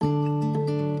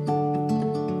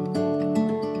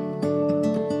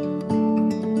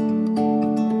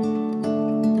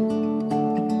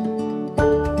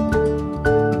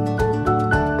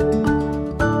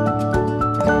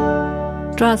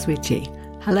Здравствуйте.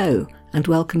 Hello, and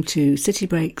welcome to City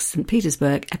Breaks St.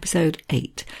 Petersburg, episode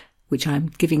 8, which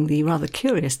I'm giving the rather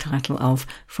curious title of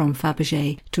From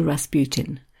Fabergé to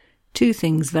Rasputin. Two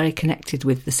things very connected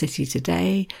with the city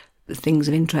today, things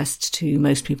of interest to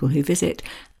most people who visit,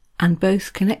 and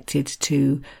both connected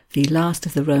to the last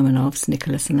of the Romanovs,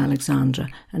 Nicholas and Alexandra,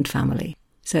 and family.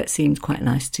 So it seemed quite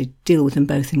nice to deal with them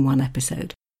both in one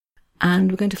episode.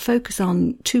 And we're going to focus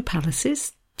on two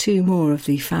palaces, two more of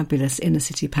the fabulous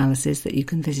inner-city palaces that you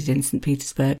can visit in St.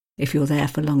 Petersburg if you're there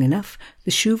for long enough. The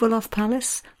Shuvalov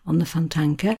Palace on the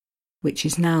Fontanka, which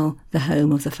is now the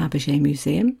home of the Fabergé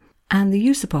Museum, and the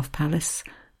Yusupov Palace,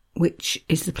 which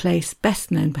is the place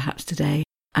best known perhaps today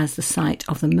as the site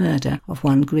of the murder of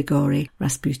one Grigory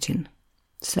Rasputin.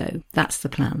 So that's the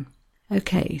plan.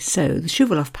 Okay, so the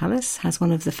Shuvalov Palace has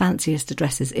one of the fanciest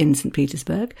addresses in St.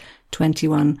 Petersburg,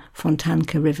 21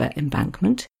 Fontanka River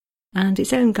embankment, and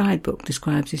its own guidebook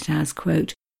describes it as,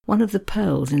 quote, one of the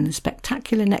pearls in the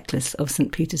spectacular necklace of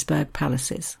St. Petersburg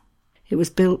palaces. It was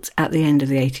built at the end of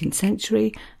the 18th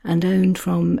century and owned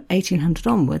from 1800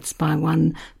 onwards by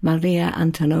one Maria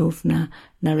Antonovna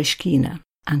Narishkina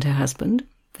and her husband.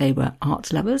 They were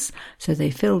art lovers, so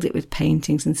they filled it with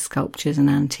paintings and sculptures and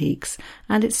antiques,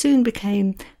 and it soon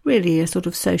became really a sort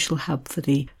of social hub for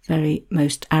the very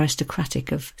most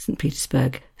aristocratic of St.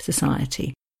 Petersburg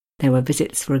society. There were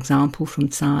visits, for example, from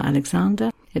Tsar Alexander.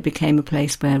 It became a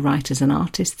place where writers and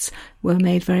artists were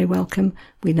made very welcome.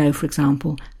 We know, for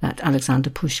example, that Alexander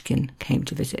Pushkin came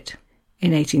to visit.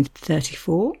 In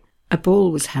 1834, a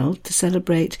ball was held to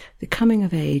celebrate the coming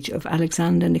of age of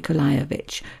Alexander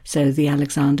Nikolaevich, so the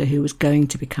Alexander who was going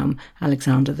to become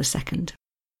Alexander II.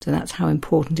 So that's how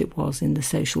important it was in the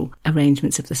social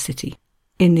arrangements of the city.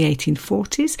 In the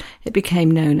 1840s, it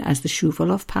became known as the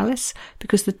Shuvalov Palace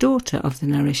because the daughter of the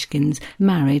Narishkins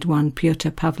married one Pyotr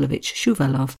Pavlovich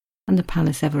Shuvalov, and the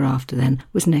palace ever after then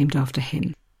was named after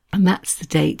him. And that's the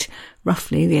date,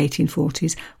 roughly the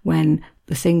 1840s, when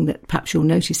the thing that perhaps you'll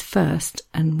notice first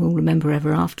and will remember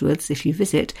ever afterwards if you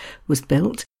visit was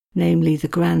built, namely the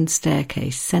grand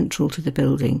staircase central to the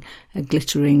building, a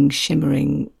glittering,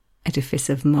 shimmering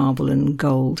edifice of marble and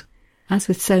gold. As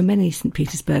with so many St.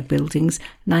 Petersburg buildings,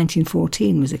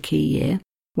 1914 was a key year.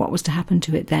 What was to happen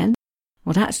to it then?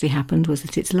 What actually happened was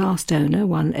that its last owner,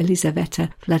 one Elizaveta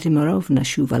Vladimirovna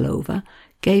Shuvalova,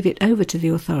 gave it over to the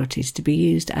authorities to be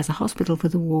used as a hospital for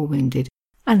the war-wounded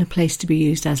and a place to be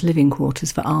used as living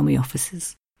quarters for army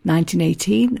officers.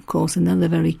 1918, of course, another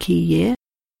very key year.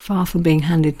 Far from being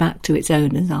handed back to its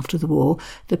owners after the war,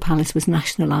 the palace was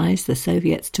nationalised, the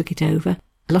Soviets took it over.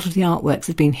 A lot of the artworks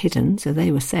had been hidden, so they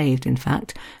were saved, in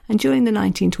fact, and during the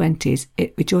 1920s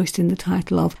it rejoiced in the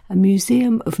title of a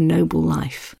Museum of Noble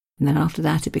Life. And then after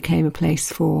that it became a place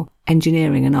for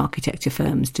engineering and architecture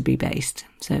firms to be based,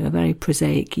 so a very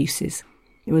prosaic uses.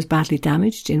 It was badly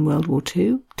damaged in World War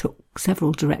II, took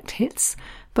several direct hits,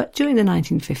 but during the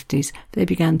 1950s they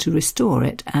began to restore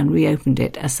it and reopened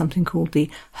it as something called the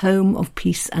Home of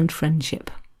Peace and Friendship.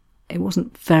 It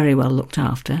wasn't very well looked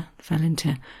after, fell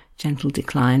into gentle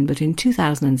decline, but in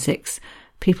 2006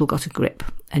 people got a grip.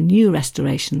 A new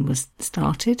restoration was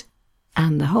started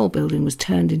and the whole building was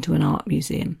turned into an art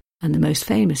museum, and the most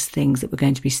famous things that were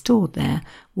going to be stored there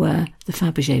were the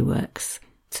Fabergé works.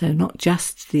 So not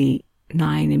just the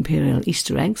 9 imperial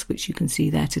Easter eggs, which you can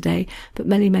see there today, but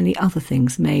many, many other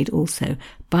things made also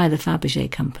by the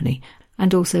Fabergé company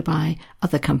and also by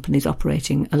other companies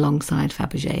operating alongside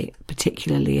Fabergé,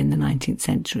 particularly in the 19th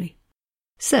century.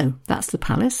 So that's the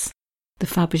palace. The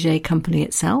Fabergé company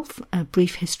itself, a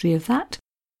brief history of that.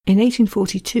 In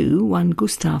 1842, one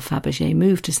Gustave Fabergé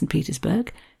moved to St.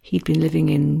 Petersburg. He'd been living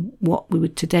in what we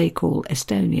would today call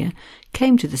Estonia,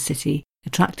 came to the city,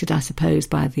 attracted, I suppose,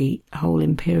 by the whole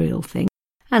imperial thing,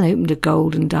 and opened a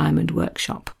gold and diamond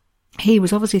workshop. He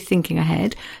was obviously thinking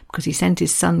ahead because he sent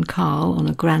his son Karl on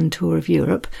a grand tour of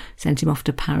Europe, sent him off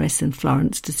to Paris and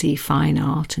Florence to see fine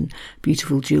art and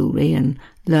beautiful jewellery and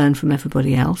learn from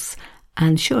everybody else.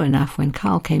 And sure enough, when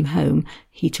Karl came home,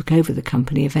 he took over the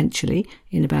company eventually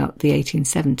in about the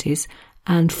 1870s,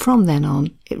 and from then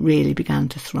on it really began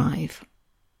to thrive.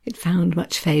 It found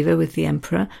much favour with the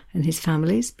emperor and his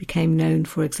families, became known,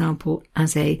 for example,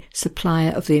 as a supplier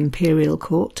of the imperial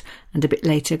court, and a bit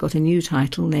later got a new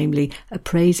title, namely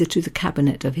Appraiser to the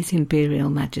Cabinet of His Imperial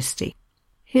Majesty.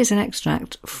 Here's an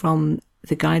extract from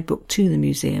the guidebook to the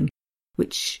museum,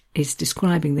 which is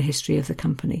describing the history of the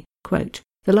company. Quote,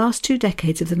 the last 2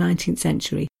 decades of the 19th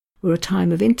century were a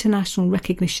time of international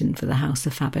recognition for the House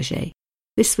of Fabergé.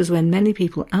 This was when many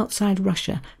people outside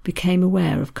Russia became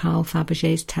aware of Karl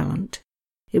Fabergé's talent.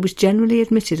 It was generally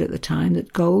admitted at the time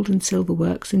that gold and silver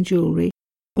works and jewellery,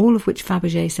 all of which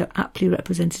Fabergé so aptly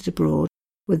represented abroad,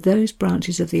 were those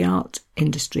branches of the art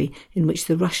industry in which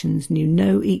the Russians knew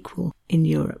no equal in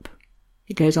Europe.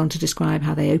 It goes on to describe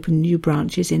how they opened new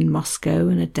branches in Moscow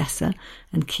and Odessa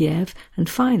and Kiev, and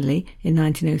finally, in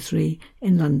 1903,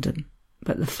 in London.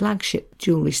 But the flagship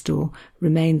jewellery store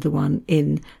remained the one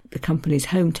in the company's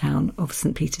hometown of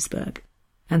St. Petersburg.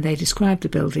 And they described the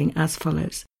building as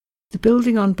follows. The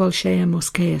building on Bolshaya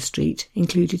Moskaya Street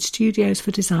included studios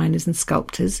for designers and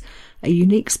sculptors, a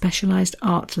unique specialised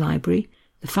art library,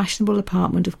 the fashionable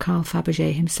apartment of Carl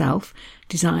Fabergé himself,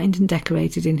 designed and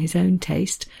decorated in his own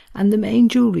taste, and the main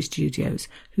jewellery studios,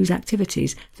 whose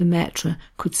activities the maître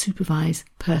could supervise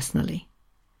personally.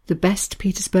 The best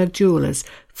Petersburg jewellers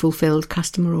fulfilled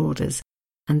customer orders,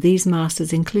 and these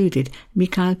masters included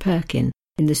Mikhail Perkin,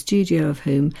 in the studio of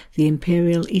whom the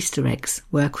imperial Easter eggs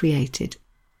were created.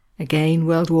 Again,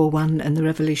 World War I and the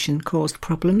Revolution caused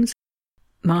problems.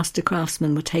 Master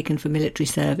craftsmen were taken for military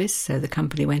service, so the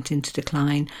company went into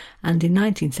decline, and in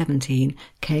 1917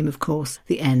 came, of course,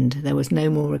 the end. There was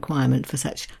no more requirement for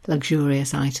such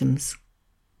luxurious items.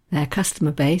 Their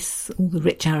customer base, all the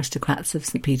rich aristocrats of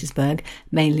St. Petersburg,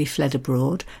 mainly fled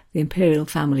abroad. The imperial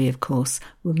family, of course,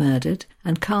 were murdered,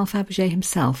 and Carl Fabergé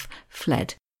himself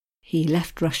fled. He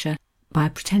left Russia by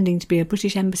pretending to be a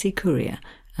British embassy courier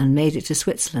and made it to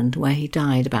Switzerland, where he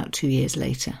died about 2 years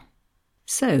later.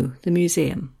 So, the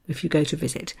museum, if you go to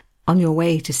visit, on your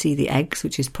way to see the eggs,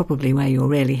 which is probably where you're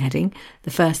really heading,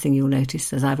 the first thing you'll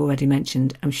notice, as I've already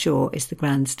mentioned, I'm sure, is the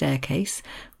grand staircase,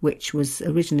 which was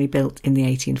originally built in the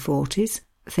 1840s.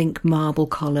 Think marble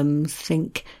columns,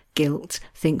 think gilt,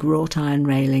 think wrought iron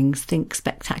railings, think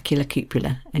spectacular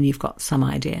cupola, and you've got some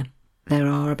idea. There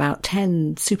are about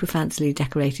 10 super fancily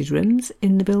decorated rooms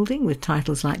in the building with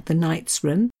titles like the Knight's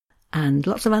Room, and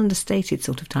lots of understated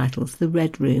sort of titles, the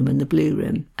Red Room and the Blue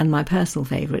Room, and my personal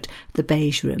favourite, the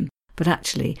Beige Room. But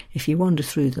actually, if you wander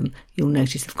through them, you'll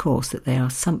notice, of course, that they are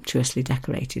sumptuously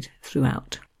decorated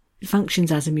throughout. It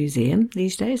functions as a museum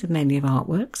these days, mainly of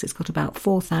artworks. It's got about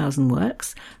 4,000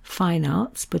 works, fine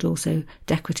arts, but also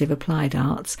decorative applied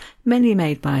arts, many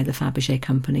made by the Fabergé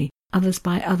Company, others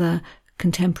by other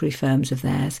contemporary firms of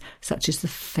theirs, such as the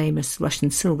famous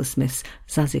Russian silversmiths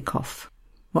Zazikov.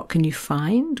 What can you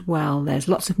find? Well, there's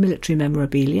lots of military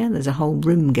memorabilia. There's a whole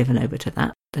room given over to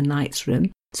that, the Knight's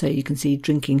Room, so you can see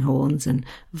drinking horns and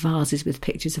vases with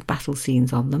pictures of battle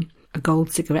scenes on them. A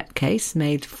gold cigarette case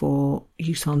made for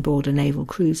use on board a naval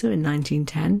cruiser in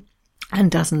 1910,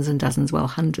 and dozens, well,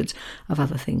 hundreds of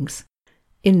other things.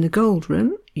 In the Gold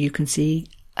Room, you can see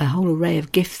a whole array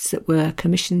of gifts that were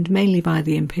commissioned mainly by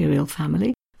the imperial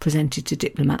family, presented to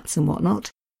diplomats and whatnot.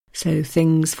 So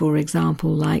things, for example,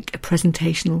 like a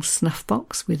presentational snuff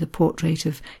box with a portrait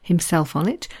of himself on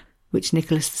it, which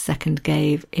Nicholas II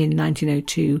gave in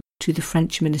 1902 to the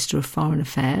French Minister of Foreign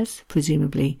Affairs.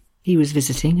 Presumably he was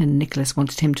visiting and Nicholas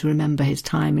wanted him to remember his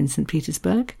time in St.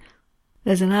 Petersburg.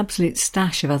 There's an absolute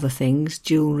stash of other things,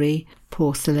 jewellery,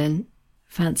 porcelain,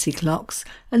 fancy clocks,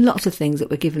 and lots of things that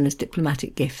were given as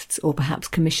diplomatic gifts or perhaps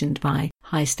commissioned by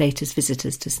high-status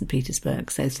visitors to St. Petersburg.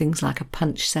 So things like a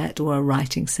punch set or a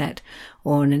writing set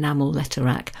or an enamel letter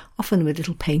rack, often with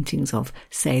little paintings of,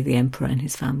 say, the emperor and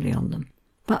his family on them.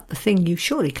 But the thing you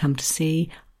surely come to see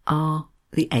are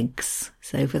the eggs.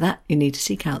 So for that you need to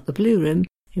seek out the Blue Room,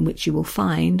 in which you will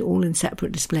find, all in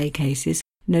separate display cases,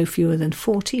 no fewer than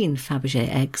 14 Fabergé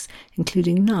eggs,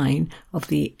 including 9 of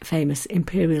the famous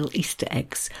imperial Easter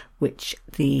eggs, which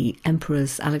the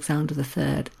emperors Alexander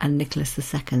III and Nicholas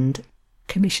II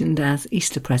commissioned as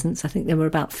Easter presents. I think there were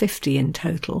about 50 in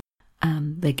total.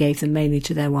 They gave them mainly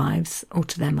to their wives or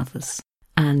to their mothers.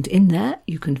 And in there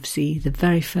you can see the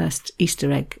very first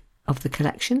Easter egg of the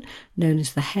collection, known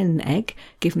as the hen egg,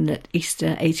 given at Easter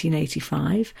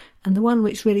 1885, and the one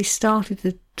which really started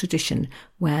the tradition,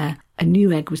 where a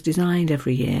new egg was designed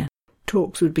every year.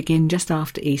 Talks would begin just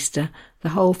after Easter. The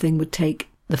whole thing would take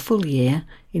the full year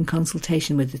in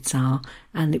consultation with the Tsar,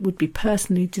 and it would be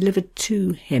personally delivered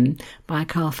to him by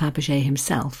Carl Fabergé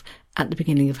himself at the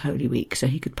beginning of Holy Week, so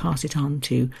he could pass it on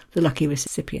to the lucky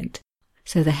recipient.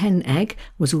 So the hen egg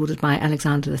was ordered by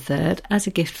Alexander III as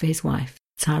a gift for his wife,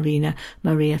 Tsarina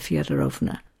Maria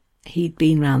Fyodorovna. He'd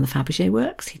been round the Fabergé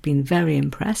works, he'd been very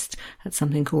impressed at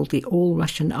something called the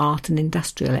All-Russian Art and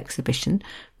Industrial Exhibition,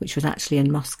 which was actually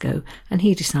in Moscow, and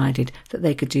he decided that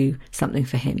they could do something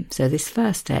for him. So this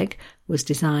first egg was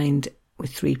designed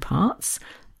with 3 parts,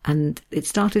 and it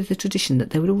started the tradition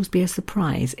that there would always be a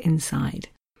surprise inside.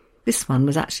 This one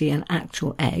was actually an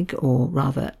actual egg, or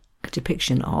rather a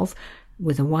depiction of,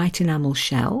 with a white enamel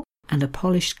shell, and a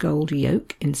polished gold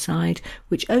yolk inside,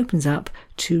 which opens up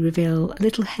to reveal a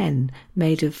little hen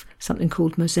made of something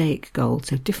called mosaic gold,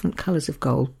 so different colours of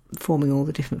gold forming all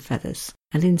the different feathers.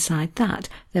 And inside that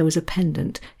there was a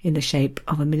pendant in the shape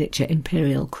of a miniature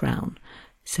imperial crown.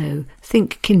 So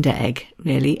think Kinder Egg,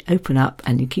 really. Open up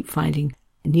and you keep finding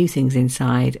new things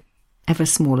inside, ever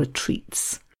smaller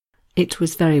treats. It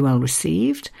was very well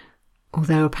received,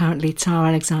 although apparently Tsar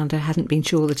Alexander hadn't been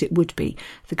sure that it would be.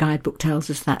 The guidebook tells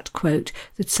us that, quote,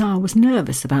 the Tsar was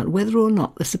nervous about whether or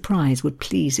not the surprise would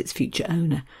please its future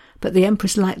owner. But the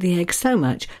Empress liked the egg so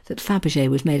much that Fabergé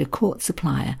was made a court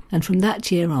supplier, and from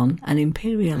that year on, an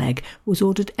imperial egg was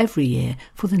ordered every year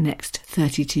for the next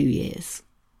 32 years.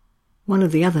 One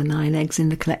of the other 9 eggs in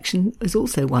the collection was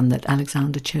also one that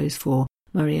Alexander chose for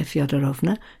Maria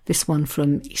Fyodorovna, this one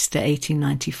from Easter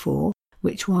 1894,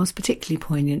 which was particularly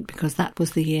poignant because that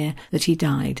was the year that he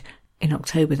died. In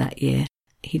October that year,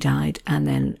 he died, and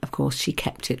then, of course, she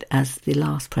kept it as the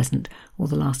last present, or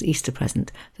the last Easter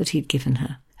present, that he'd given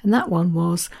her. And that one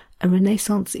was a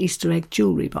Renaissance Easter egg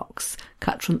jewellery box,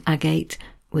 cut from agate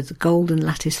with golden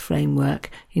lattice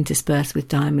framework interspersed with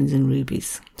diamonds and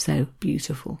rubies. So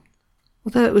beautiful.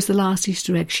 Although it was the last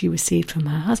Easter egg she received from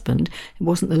her husband, it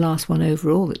wasn't the last one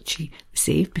overall that she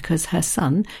received, because her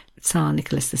son, Tsar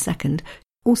Nicholas II,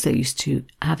 also used to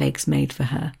have eggs made for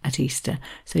her at Easter.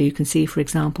 So you can see, for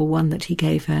example, one that he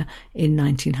gave her in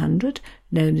 1900,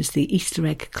 known as the Easter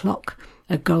egg clock,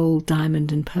 a gold,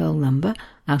 diamond and pearl number,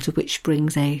 out of which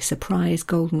springs a surprise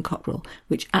golden cockerel,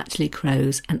 which actually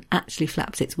crows and actually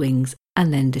flaps its wings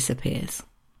and then disappears.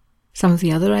 Some of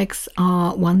the other eggs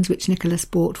are ones which Nicholas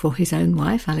bought for his own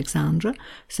wife, Alexandra.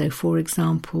 So, for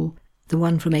example, the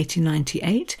one from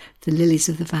 1898, the Lilies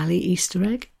of the Valley Easter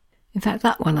egg. In fact,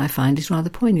 that one I find is rather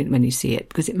poignant when you see it,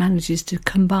 because it manages to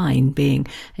combine being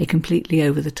a completely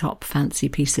over-the-top fancy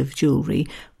piece of jewellery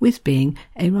with being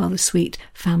a rather sweet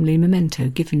family memento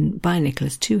given by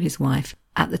Nicholas to his wife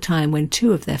at the time when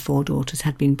 2 of their 4 daughters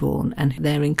had been born, and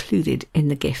they're included in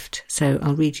the gift. So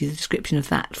I'll read you the description of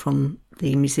that from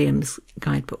the museum's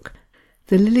guidebook.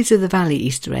 The Lilies of the Valley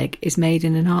Easter egg is made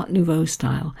in an Art Nouveau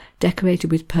style,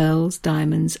 decorated with pearls,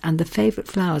 diamonds, and the favourite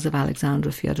flowers of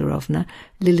Alexandra Fyodorovna,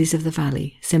 lilies of the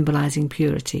valley, symbolising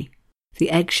purity.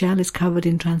 The eggshell is covered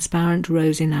in transparent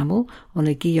rose enamel on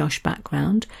a guilloche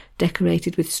background,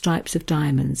 decorated with stripes of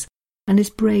diamonds, and is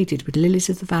braided with lilies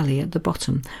of the valley at the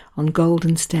bottom on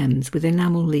golden stems with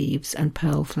enamel leaves and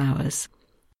pearl flowers.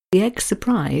 The egg's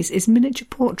surprise is miniature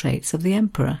portraits of the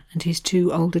Emperor and his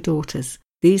 2 older daughters.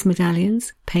 These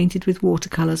medallions, painted with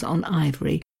watercolours on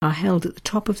ivory, are held at the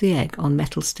top of the egg on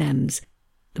metal stems.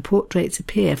 The portraits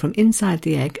appear from inside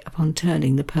the egg upon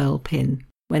turning the pearl pin.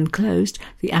 When closed,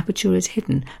 the aperture is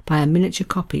hidden by a miniature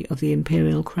copy of the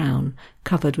imperial crown,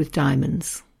 covered with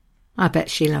diamonds. I bet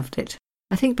she loved it.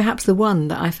 I think perhaps the one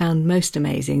that I found most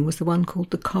amazing was the one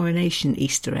called the Coronation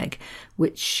Easter egg,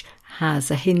 which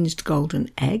has a hinged golden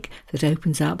egg that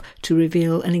opens up to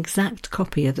reveal an exact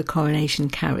copy of the coronation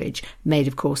carriage, made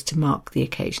of course to mark the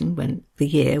occasion, the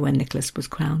year when Nicholas was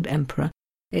crowned emperor.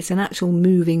 It's an actual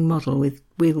moving model with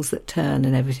wheels that turn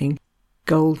and everything.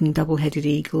 Golden double-headed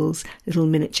eagles, little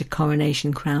miniature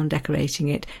coronation crown decorating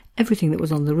it. Everything that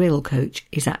was on the real coach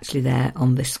is actually there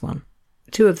on this one.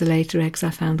 2 of the later eggs I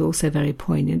found also very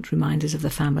poignant reminders of the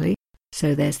family.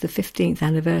 So there's the 15th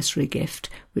anniversary gift,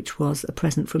 which was a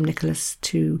present from Nicholas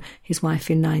to his wife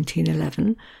in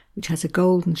 1911, which has a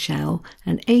golden shell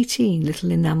and 18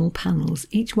 little enamel panels,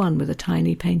 each one with a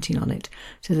tiny painting on it.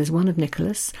 So there's one of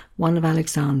Nicholas, one of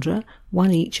Alexandra,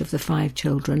 one each of the 5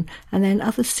 children, and then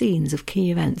other scenes of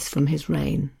key events from his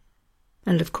reign.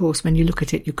 And of course, when you look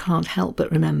at it, you can't help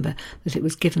but remember that it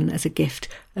was given as a gift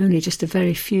only just a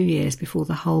very few years before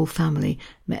the whole family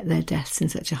met their deaths in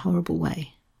such a horrible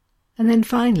way. And then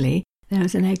finally, there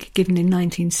was an egg given in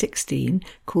 1916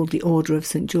 called the Order of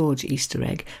St. George Easter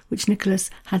egg, which Nicholas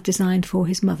had designed for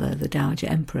his mother, the Dowager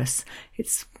Empress.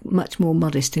 It's much more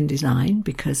modest in design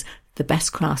because the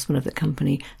best craftsman of the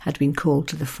company had been called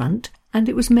to the front, and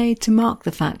it was made to mark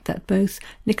the fact that both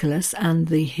Nicholas and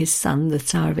his son, the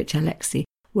Tsarevich Alexei,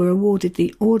 were awarded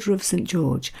the Order of St.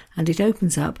 George, and it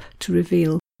opens up to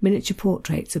reveal miniature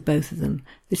portraits of both of them.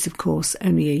 This, of course,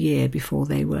 only a year before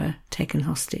they were taken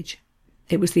hostage.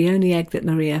 It was the only egg that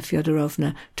Maria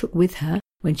Fyodorovna took with her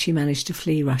when she managed to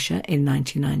flee Russia in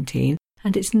 1919,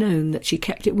 and it's known that she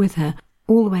kept it with her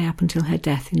all the way up until her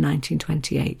death in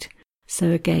 1928.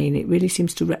 So again, it really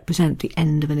seems to represent the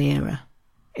end of an era.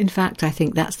 In fact, I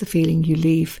think that's the feeling you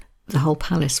leave the whole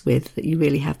palace with, that you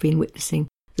really have been witnessing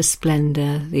the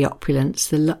splendour, the opulence,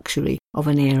 the luxury of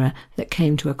an era that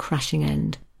came to a crashing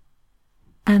end.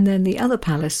 And then the other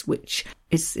palace, which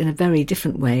is in a very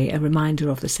different way a reminder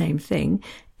of the same thing,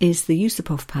 is the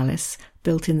Yusupov Palace,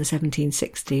 built in the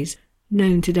 1760s,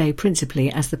 known today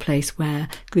principally as the place where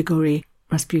Grigory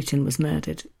Rasputin was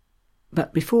murdered.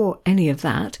 But before any of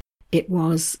that, it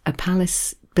was a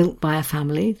palace built by a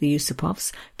family, the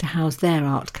Yusupovs, to house their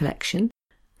art collection.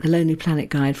 The Lonely Planet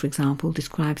Guide, for example,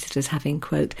 describes it as having,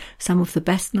 quote, some of the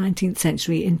best 19th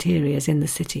century interiors in the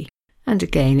city. And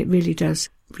again, it really does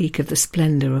reek of the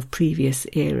splendour of previous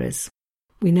eras.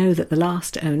 We know that the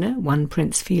last owner, one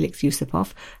Prince Felix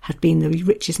Yusupov, had been the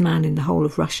richest man in the whole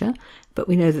of Russia, but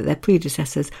we know that their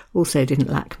predecessors also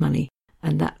didn't lack money,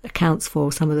 and that accounts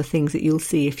for some of the things that you'll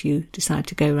see if you decide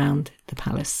to go round the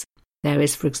palace. There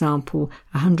is, for example,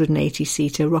 a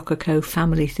 180-seater Rococo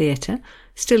family theatre,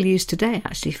 still used today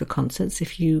actually for concerts.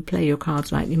 If you play your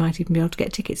cards right, you might even be able to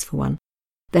get tickets for one.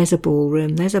 There's a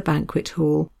ballroom, there's a banquet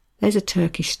hall, there's a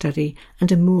Turkish study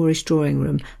and a Moorish drawing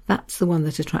room. That's the one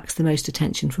that attracts the most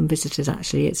attention from visitors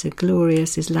actually. It's a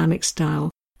glorious Islamic-style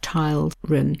tiled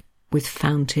room with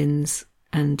fountains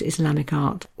and Islamic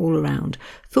art all around,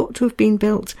 thought to have been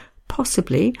built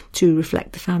possibly to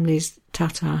reflect the family's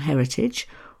Tatar heritage,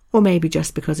 or maybe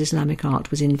just because Islamic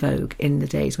art was in vogue in the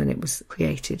days when it was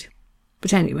created.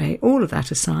 But anyway, all of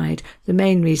that aside, the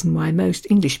main reason why most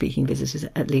English-speaking visitors,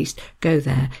 at least, go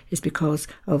there is because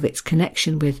of its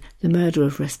connection with the murder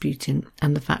of Rasputin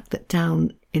and the fact that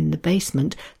down in the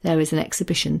basement there is an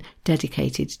exhibition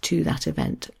dedicated to that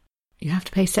event. You have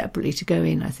to pay separately to go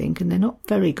in, I think, and they're not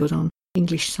very good on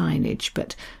English signage,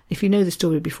 but if you know the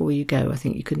story before you go, I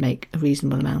think you could make a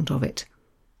reasonable amount of it.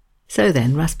 So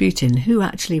then, Rasputin, who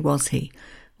actually was he?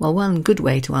 Well, one good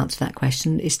way to answer that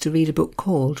question is to read a book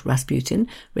called Rasputin,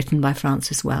 written by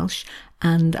Frances Welsh,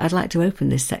 and I'd like to open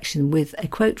this section with a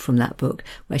quote from that book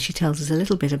where she tells us a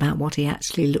little bit about what he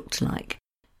actually looked like.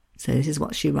 So this is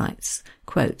what she writes,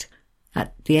 quote,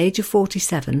 at the age of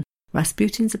 47,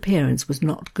 Rasputin's appearance was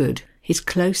not good. His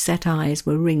close-set eyes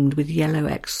were ringed with yellow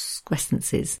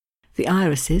excrescences. The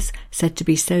irises, said to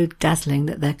be so dazzling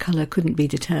that their colour couldn't be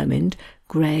determined,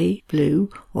 grey, blue,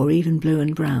 or even blue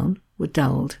and brown, were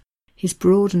dulled. His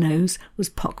broad nose was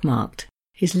pockmarked,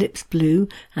 his lips blue,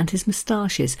 and his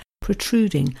moustaches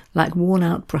protruding like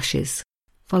worn-out brushes.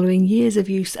 Following years of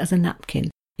use as a napkin,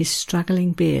 his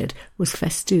straggling beard was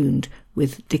festooned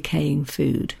with decaying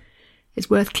food. It's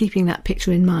worth keeping that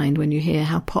picture in mind when you hear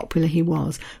how popular he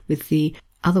was with the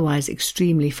otherwise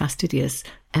extremely fastidious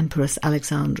Empress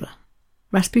Alexandra.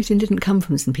 Rasputin didn't come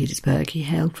from St. Petersburg, he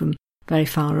hailed from very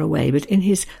far away, but in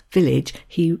his village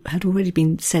he had already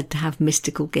been said to have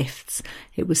mystical gifts.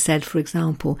 It was said, for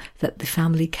example, that the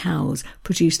family cows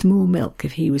produced more milk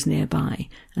if he was nearby,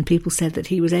 and people said that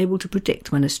he was able to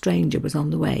predict when a stranger was on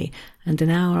the way, and an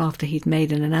hour after he'd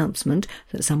made an announcement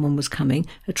that someone was coming,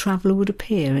 a traveller would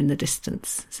appear in the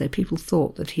distance, so people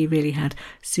thought that he really had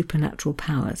supernatural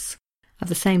powers. At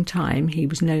the same time, he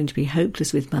was known to be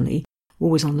hopeless with money,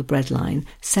 always on the breadline,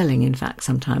 selling, in fact,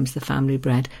 sometimes the family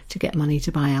bread to get money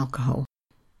to buy alcohol.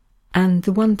 And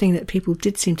the one thing that people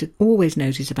did seem to always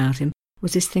notice about him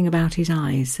was this thing about his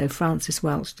eyes, so Frances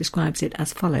Welch describes it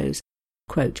as follows,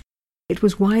 quote, it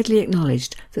was widely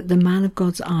acknowledged that the man of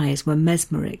God's eyes were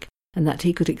mesmeric, and that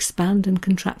he could expand and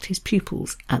contract his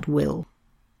pupils at will.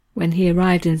 When he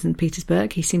arrived in St.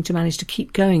 Petersburg, he seemed to manage to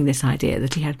keep going this idea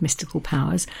that he had mystical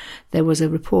powers. There was a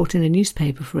report in a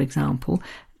newspaper, for example,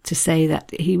 to say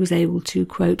that he was able to,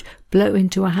 quote, blow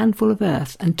into a handful of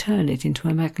earth and turn it into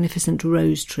a magnificent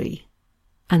rose tree.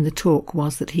 And the talk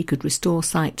was that he could restore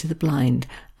sight to the blind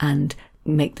and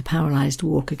make the paralysed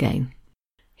walk again.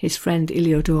 His friend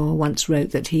Iliodor once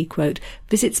wrote that he, quote,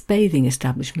 visits bathing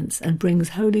establishments and brings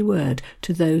holy word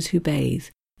to those who bathe.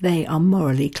 They are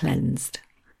morally cleansed.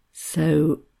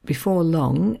 So before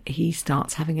long, he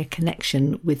starts having a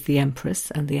connection with the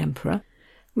Empress and the Emperor.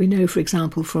 We know, for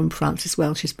example, from Frances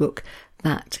Welch's book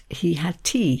that he had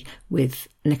tea with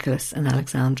Nicholas and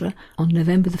Alexandra on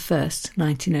November the 1st,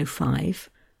 1905.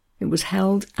 It was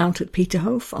held out at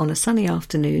Peterhof on a sunny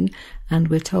afternoon, and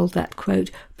we're told that, quote,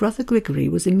 Brother Grigory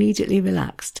was immediately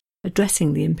relaxed,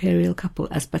 addressing the imperial couple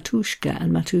as Batushka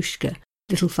and Matushka,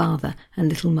 little father and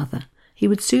little mother. He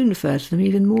would soon refer to them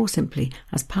even more simply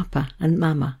as Papa and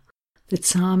Mama. The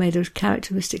Tsar made a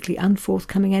characteristically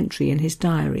unforthcoming entry in his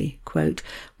diary, quote,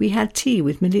 we had tea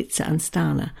with Militsa and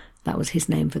Stana, that was his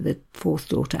name for the fourth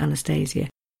daughter Anastasia.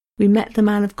 We met the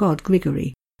man of God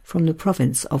Grigory from the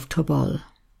province of Tobol.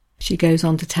 She goes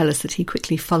on to tell us that he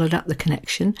quickly followed up the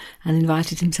connection and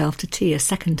invited himself to tea a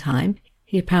second time.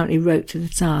 He apparently wrote to the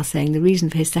Tsar saying the reason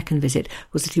for his second visit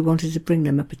was that he wanted to bring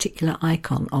them a particular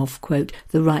icon of, quote,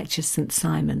 the righteous St.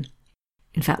 Simon.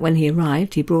 In fact, when he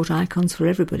arrived, he brought icons for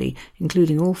everybody,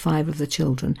 including all 5 of the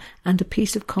children, and a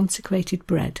piece of consecrated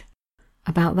bread.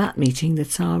 About that meeting, the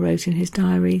Tsar wrote in his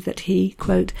diary that he,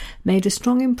 quote, made a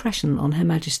strong impression on Her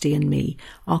Majesty and me.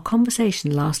 Our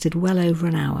conversation lasted well over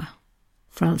an hour.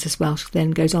 Francis Welsh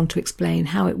then goes on to explain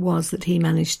how it was that he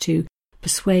managed to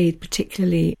persuade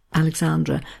particularly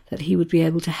Alexandra that he would be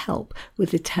able to help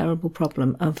with the terrible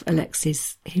problem of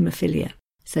Alexis' haemophilia.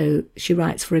 So she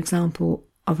writes, for example,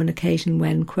 of an occasion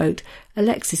when, quote,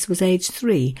 Alexis was aged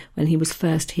 3 when he was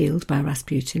first healed by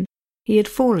Rasputin. He had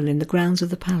fallen in the grounds of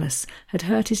the palace, had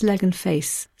hurt his leg and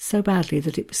face so badly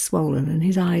that it was swollen and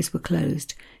his eyes were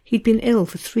closed. He'd been ill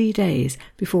for 3 days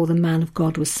before the man of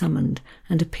God was summoned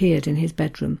and appeared in his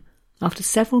bedroom. After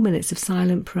several minutes of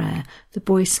silent prayer, the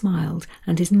boy smiled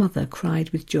and his mother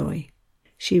cried with joy.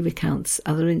 She recounts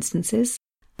other instances.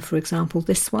 For example,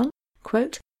 this one,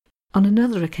 quote, on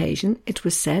another occasion, it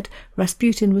was said,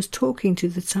 Rasputin was talking to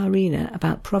the Tsarina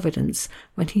about Providence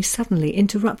when he suddenly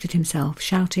interrupted himself,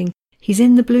 shouting, He's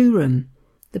in the blue room.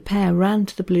 The pair ran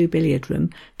to the blue billiard room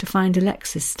to find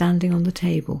Alexis standing on the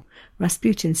table.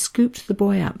 Rasputin scooped the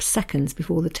boy up seconds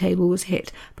before the table was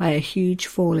hit by a huge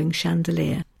falling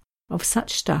chandelier. Of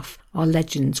such stuff are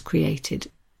legends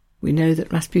created. We know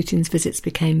that Rasputin's visits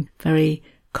became very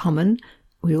common.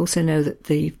 We also know that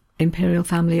the imperial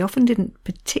family often didn't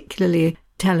particularly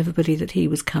tell everybody that he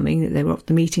was coming, that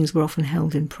the meetings were often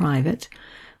held in private.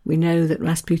 We know that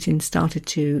Rasputin started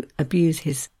to abuse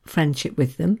his friendship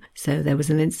with them. So there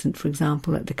was an incident, for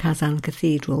example, at the Kazan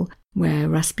Cathedral, where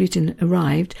Rasputin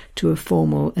arrived to a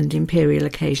formal and imperial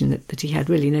occasion that he had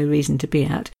really no reason to be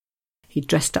at. He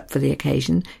dressed up for the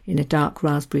occasion in a dark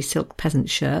raspberry silk peasant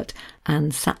shirt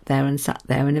and sat there and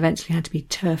eventually had to be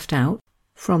turfed out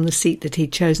from the seat that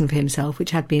he'd chosen for himself,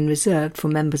 which had been reserved for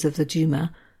members of the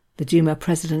Duma. The Duma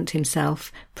president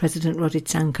himself, President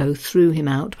Roditsenko, threw him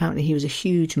out. Apparently he was a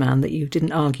huge man that you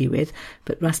didn't argue with,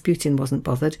 but Rasputin wasn't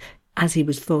bothered. As he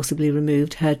was forcibly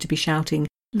removed, heard to be shouting,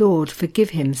 Lord, forgive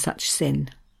him such sin.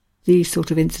 These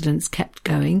sort of incidents kept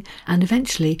going, and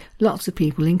eventually lots of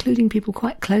people, including people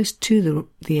quite close to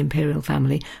the imperial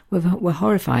family, were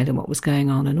horrified at what was going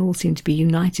on and all seemed to be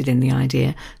united in the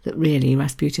idea that really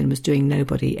Rasputin was doing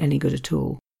nobody any good at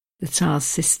all. The Tsar's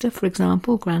sister, for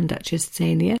example, Grand Duchess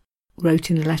Xenia,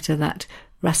 wrote in a letter that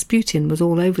Rasputin was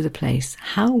all over the place.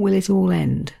 How will it all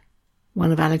end?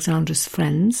 One of Alexandra's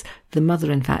friends, the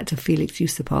mother, in fact, of Felix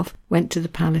Yusupov, went to the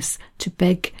palace to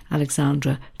beg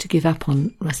Alexandra to give up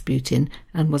on Rasputin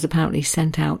and was apparently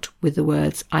sent out with the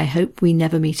words, I hope we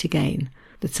never meet again.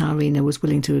 The Tsarina was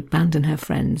willing to abandon her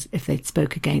friends if they'd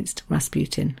spoke against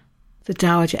Rasputin. The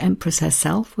Dowager Empress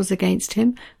herself was against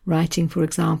him, writing, for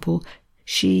example,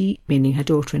 she, meaning her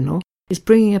daughter-in-law, is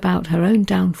bringing about her own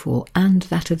downfall and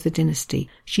that of the dynasty.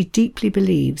 She deeply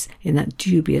believes in that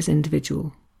dubious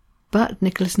individual. But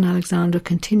Nicholas and Alexandra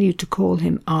continued to call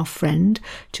him our friend,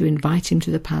 to invite him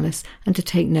to the palace and to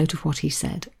take note of what he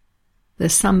said.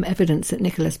 There's some evidence that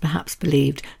Nicholas perhaps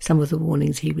believed some of the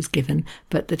warnings he was given,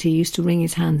 but that he used to wring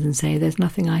his hands and say, there's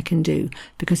nothing I can do,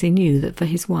 because he knew that for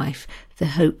his wife, the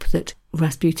hope that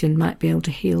Rasputin might be able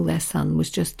to heal their son was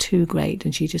just too great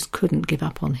and she just couldn't give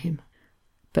up on him.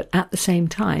 But at the same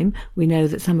time, we know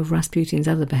that some of Rasputin's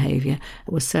other behaviour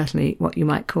was certainly what you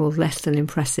might call less than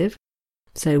impressive.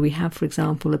 So we have, for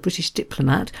example, a British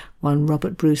diplomat, one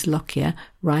Robert Bruce Lockyer,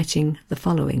 writing the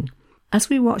following. As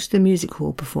we watched the music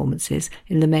hall performances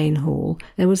in the main hall,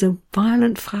 there was a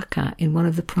violent fracas in one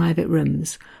of the private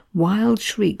rooms, wild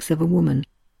shrieks of a woman,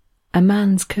 a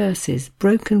man's curses,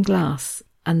 broken glass,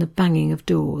 and the banging of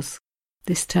doors.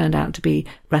 This turned out to be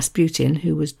Rasputin,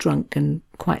 who was drunk and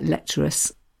quite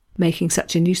lecherous, making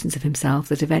such a nuisance of himself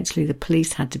that eventually the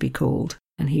police had to be called,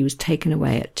 and he was taken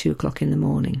away at 2:00 in the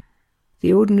morning.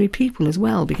 The ordinary people as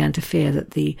well began to fear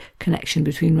that the connection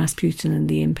between Rasputin and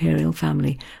the imperial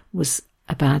family was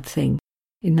a bad thing.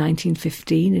 In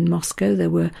 1915 in Moscow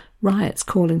there were riots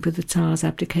calling for the Tsar's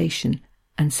abdication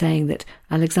and saying that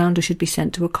Alexandra should be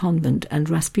sent to a convent and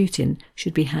Rasputin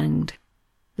should be hanged.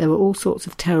 There were all sorts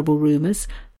of terrible rumours,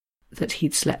 that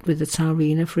he'd slept with the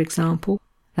Tsarina, for example,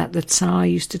 that the Tsar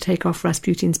used to take off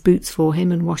Rasputin's boots for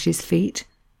him and wash his feet.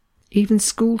 Even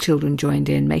school children joined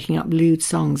in, making up lewd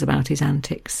songs about his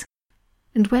antics.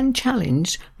 And when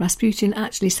challenged, Rasputin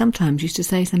actually sometimes used to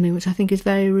say something which I think is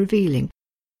very revealing.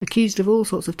 Accused of all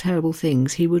sorts of terrible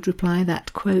things, he would reply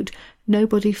that, quote,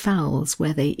 nobody fouls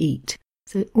where they eat.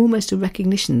 So almost a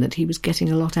recognition that he was getting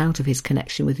a lot out of his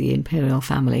connection with the imperial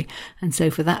family, and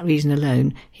so for that reason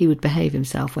alone he would behave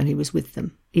himself when he was with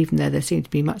them, even though there seemed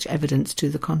to be much evidence to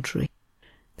the contrary.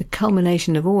 The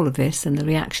culmination of all of this, and the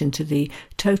reaction to the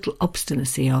total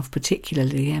obstinacy of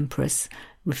particularly the Empress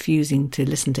refusing to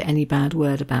listen to any bad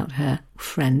word about her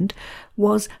friend,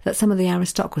 was that some of the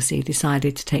aristocracy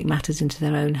decided to take matters into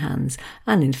their own hands,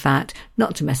 and in fact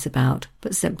not to mess about,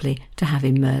 but simply to have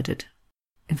him murdered.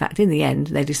 In fact, in the end,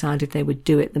 they decided they would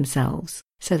do it themselves.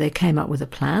 So they came up with a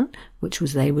plan, which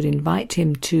was they would invite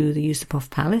him to the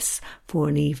Yusupov Palace for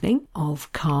an evening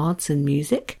of cards and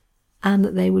music, and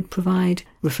that they would provide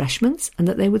refreshments, and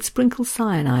that they would sprinkle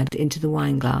cyanide into the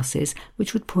wine glasses,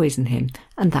 which would poison him,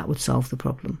 and that would solve the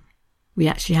problem. We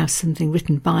actually have something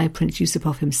written by Prince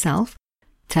Yusupov himself,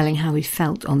 telling how he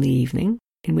felt on the evening,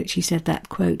 in which he said that,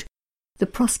 quote, "The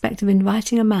prospect of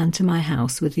inviting a man to my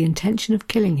house with the intention of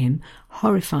killing him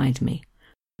horrified me.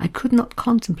 I could not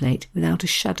contemplate without a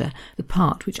shudder the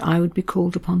part which I would be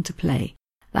called upon to play,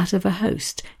 that of a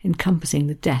host encompassing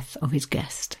the death of his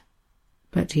guest."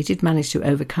 But he did manage to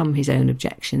overcome his own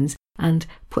objections and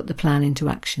put the plan into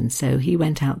action. So he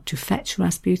went out to fetch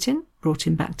Rasputin, brought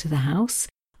him back to the house,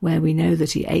 where we know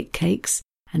that he ate cakes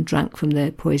and drank from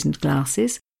the poisoned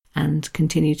glasses and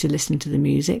continued to listen to the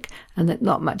music, and that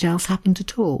not much else happened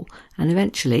at all. And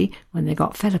eventually, when they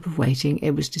got fed up of waiting,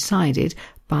 it was decided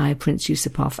by Prince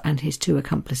Yusupov and his two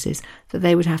accomplices that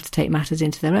they would have to take matters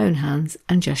into their own hands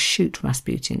and just shoot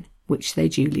Rasputin, which they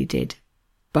duly did.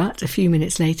 But a few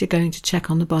minutes later, going to check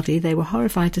on the body, they were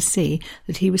horrified to see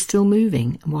that he was still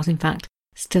moving and was in fact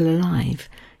still alive.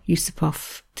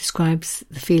 Yusupov describes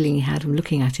the feeling he had when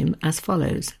looking at him as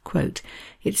follows, quote,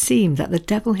 "It seemed that the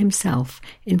devil himself,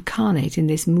 incarnate in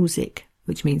this muzik,"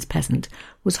 which means peasant,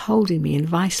 "was holding me in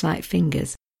vice-like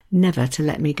fingers, never to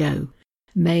let me go."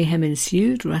 Mayhem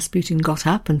ensued. Rasputin got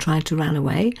up and tried to run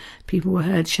away. People were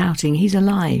heard shouting, "He's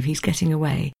alive, he's getting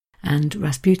away." And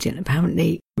Rasputin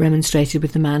apparently remonstrated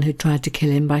with the man who tried to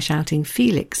kill him by shouting,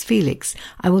 "Felix, Felix,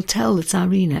 I will tell the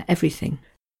Tsarina everything."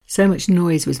 So much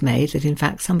noise was made that in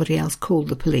fact somebody else called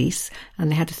the police,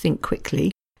 and they had to think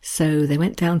quickly. So they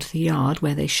went down to the yard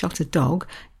where they shot a dog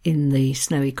in the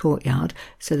snowy courtyard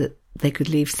so that they could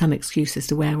leave some excuse as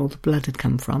to where all the blood had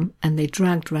come from, and they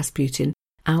dragged Rasputin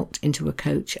out into a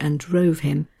coach and drove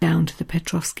him down to the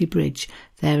Petrovsky Bridge,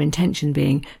 their intention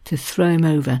being to throw him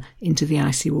over into the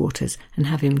icy waters and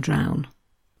have him drown.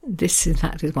 This, in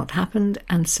fact, is what happened,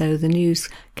 and so the news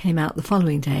came out the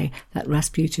following day that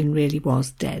Rasputin really was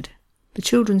dead. The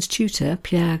children's tutor,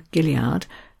 Pierre Gilliard,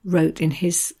 wrote in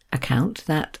his account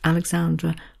that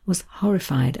Alexandra was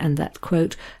horrified and that,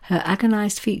 quote, "Her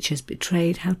agonized features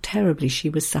betrayed how terribly she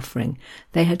was suffering.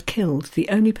 They had killed the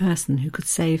only person who could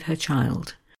save her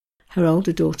child." Her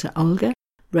older daughter, Olga,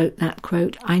 wrote that,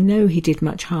 quote, "I know he did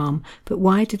much harm, but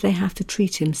why did they have to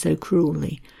treat him so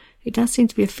cruelly? It does seem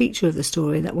to be a feature of the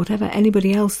story that whatever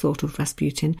anybody else thought of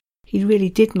Rasputin, he really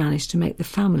did manage to make the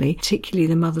family, particularly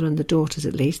the mother and the daughters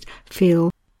at least,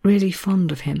 feel really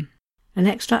fond of him." An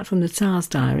extract from the Tsar's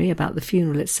diary about the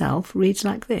funeral itself reads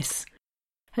like this.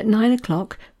 "At 9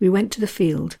 o'clock we went to the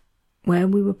field, where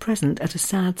we were present at a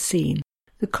sad scene,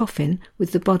 the coffin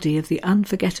with the body of the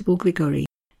unforgettable Grigory,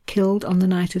 killed on the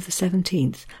night of the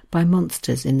 17th by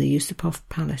monsters in the Yusupov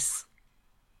Palace.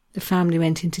 The family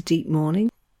went into deep mourning.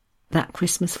 That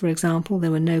Christmas, for example,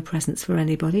 there were no presents for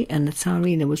anybody, and the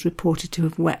Tsarina was reported to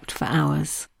have wept for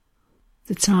hours.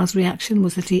 The Tsar's reaction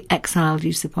was that he exiled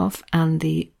Yusupov and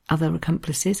the other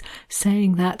accomplices,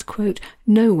 saying that, quote,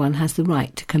 "No one has the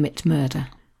right to commit murder."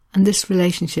 And this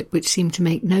relationship, which seemed to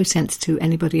make no sense to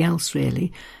anybody else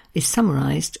really, is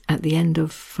summarised at the end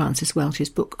of Frances Welch's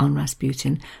book on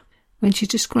Rasputin, when she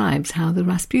describes how the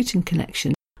Rasputin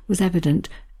connection was evident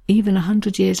even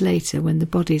 100 years later when the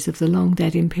bodies of the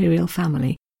long-dead imperial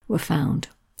family were found.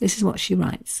 This is what she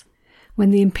writes.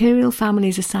 "When the imperial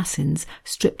family's assassins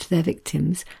stripped their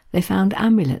victims, they found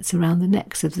amulets around the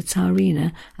necks of the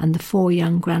Tsarina and the 4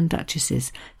 young Grand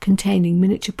Duchesses, containing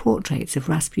miniature portraits of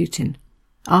Rasputin.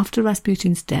 After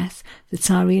Rasputin's death, the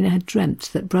Tsarina had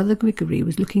dreamt that Brother Grigory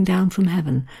was looking down from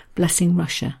heaven, blessing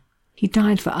Russia. He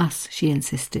died for us, she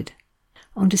insisted.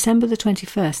 On December the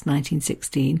 21st,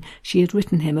 1916, she had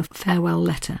written him a farewell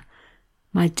letter.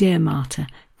 My dear martyr,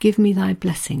 give me thy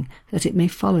blessing, that it may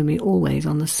follow me always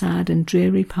on the sad and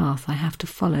dreary path I have to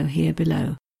follow here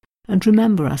below. And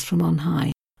remember us from on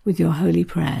high, with your holy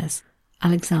prayers.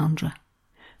 Alexandra."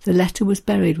 The letter was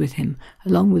buried with him,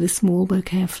 along with a small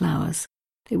bouquet of flowers.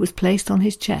 It was placed on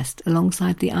his chest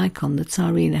alongside the icon the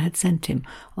Tsarina had sent him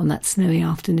on that snowy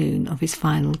afternoon of his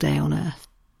final day on earth.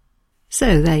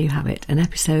 So there you have it, an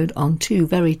episode on 2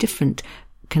 very different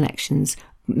connections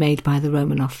made by the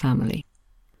Romanov family.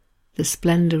 The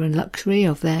splendour and luxury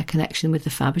of their connection with the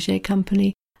Fabergé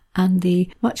company, and the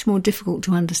much more difficult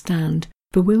to understand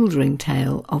bewildering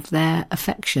tale of their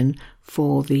affection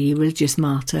for the religious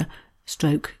martyr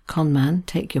stroke conman,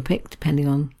 take your pick depending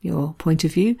on your point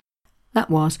of view. That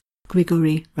was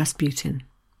Grigory Rasputin.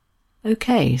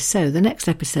 Okay, so the next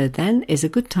episode then is a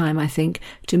good time, I think,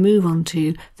 to move on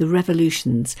to the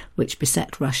revolutions which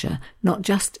beset Russia, not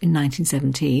just in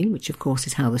 1917, which of course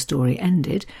is how the story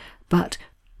ended, but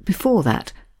before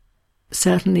that,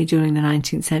 certainly during the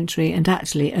 19th century and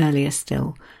actually earlier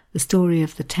still, the story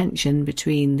of the tension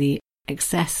between the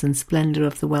excess and splendour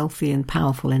of the wealthy and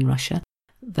powerful in Russia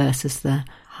versus the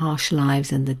harsh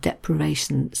lives and the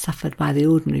deprivation suffered by the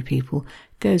ordinary people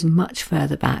goes much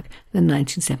further back than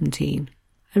 1917.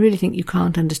 I really think you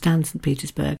can't understand St.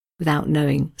 Petersburg without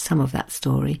knowing some of that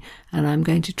story, and I'm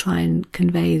going to try and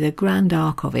convey the grand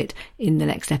arc of it in the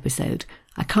next episode.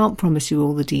 I can't promise you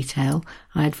all the detail.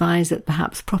 I advise that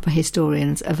perhaps proper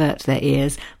historians avert their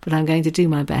ears, but I'm going to do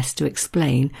my best to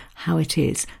explain how it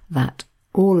is that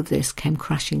all of this came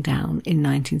crashing down in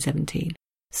 1917.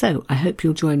 So I hope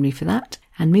you'll join me for that.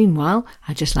 And meanwhile,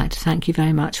 I'd just like to thank you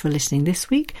very much for listening this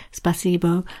week.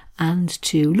 Spasibo, and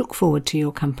to look forward to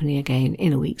your company again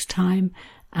in a week's time,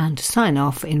 and to sign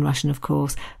off in Russian, of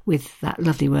course, with that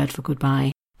lovely word for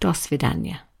goodbye, do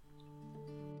svidaniya.